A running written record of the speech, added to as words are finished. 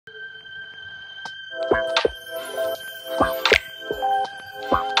What's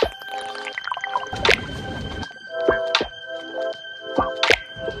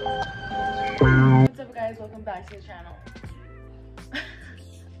up guys, welcome back to the channel.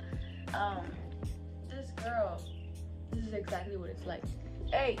 This is exactly what it's like.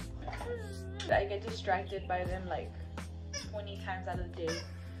 Hey, I get distracted by them like 20 times out of the day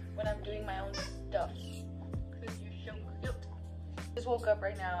when I'm doing my own stuff. Cause you're so cute. Just woke up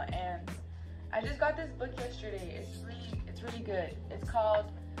right now and I just got this book yesterday. It's really good. It's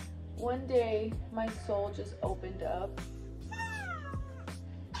called One Day My Soul Just Opened Up.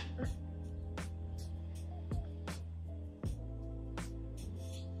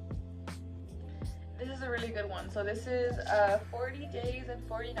 This is a really good one. So this is 40 Days and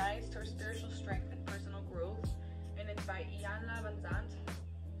 40 Nights Towards Spiritual Strength and Personal Growth, and it's by Iyanla Vanzant.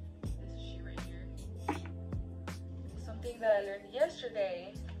 This is she right here. Something that I learned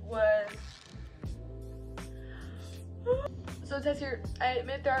yesterday was, so it says here, I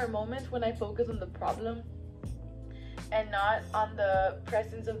admit there are moments when I focus on the problem and not on the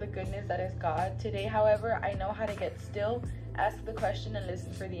presence of the goodness that is God. Today, however, I know how to get still, ask the question, and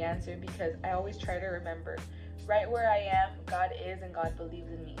listen for the answer, because I always try to remember, right where I am, God is, and God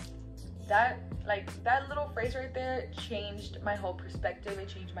believes in me. That little phrase right there changed my whole perspective. It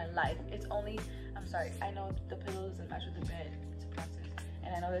changed my life. It's only, I'm sorry, I know the pillow doesn't match with the bed. It's a process.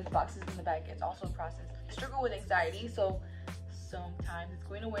 And I know there's boxes in the back. It's also a process. I struggle with anxiety, so sometimes it's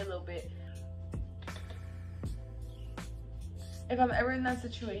going away a little bit. If I'm ever in that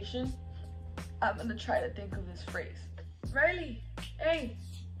situation, I'm gonna try to think of this phrase. Riley, hey,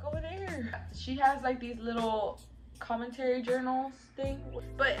 go over there. She has like these little commentary journals thing,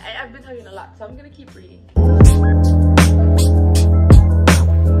 but I've been talking a lot, so I'm gonna keep reading. I'm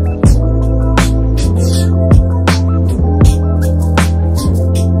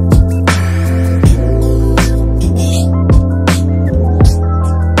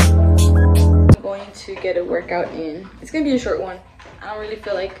going to get a workout in. It's gonna be a short one. I don't really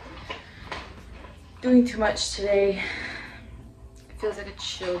feel like doing too much today. It feels like a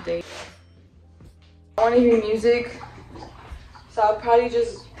chill day. I want to hear music, so I'll probably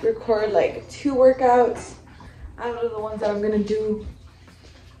just record like 2 workouts out of the ones that I'm gonna do,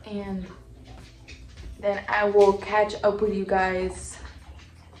 and then I will catch up with you guys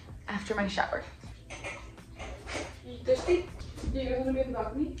after my shower. You thirsty? You guys wanna be in the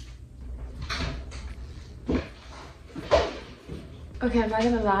balcony? Okay, I'm not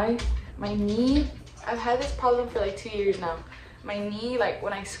gonna lie, my knee, I've had this problem for like 2 years now. My knee, like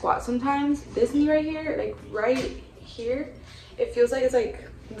when I squat sometimes, this knee right here, like right here, it feels like it's like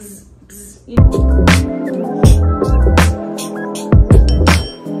bzz, bzz, you know?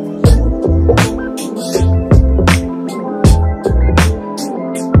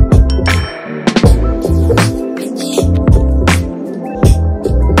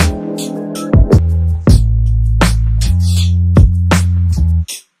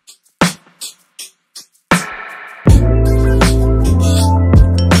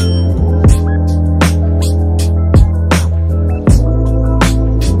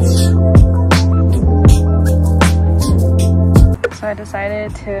 I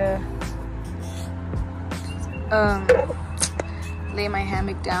decided to lay my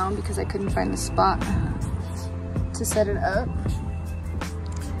hammock down because I couldn't find a spot to set it up,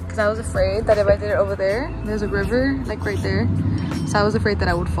 because I was afraid that if I did it over there, there's a river like right there, so I was afraid that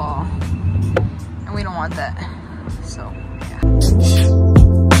I would fall, and we don't want that, so yeah.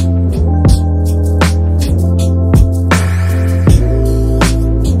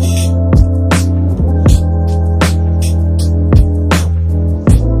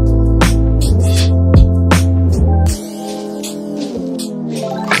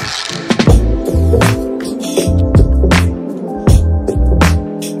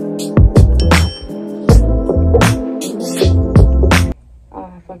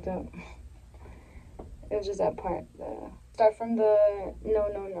 It was just that part. Start from the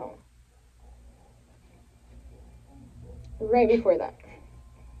no. Right before that.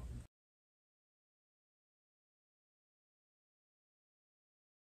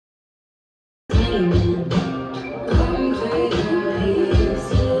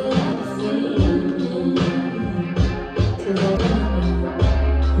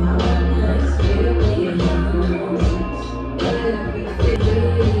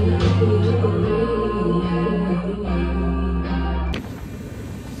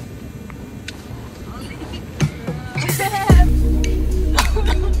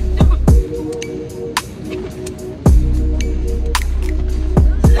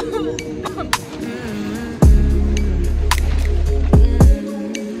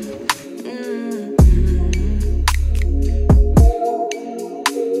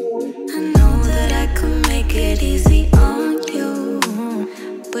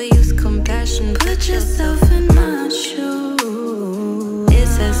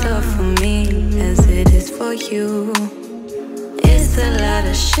 hard for me as it is for you. It's a lot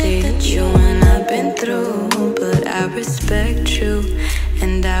of shit that you and I've been through, but I respect you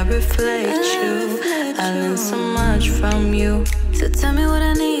and I reflect you. I learned so much from you, so tell me what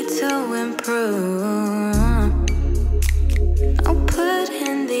I need to improve. I'll put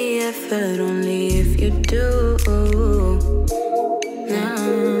in the effort only if you do.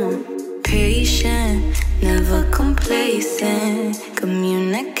 No. Patient, never complacent.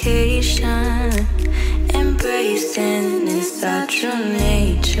 Communication, embracing inside your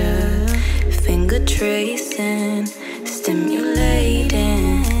nature. Finger tracing,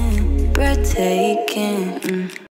 stimulating, breathtaking.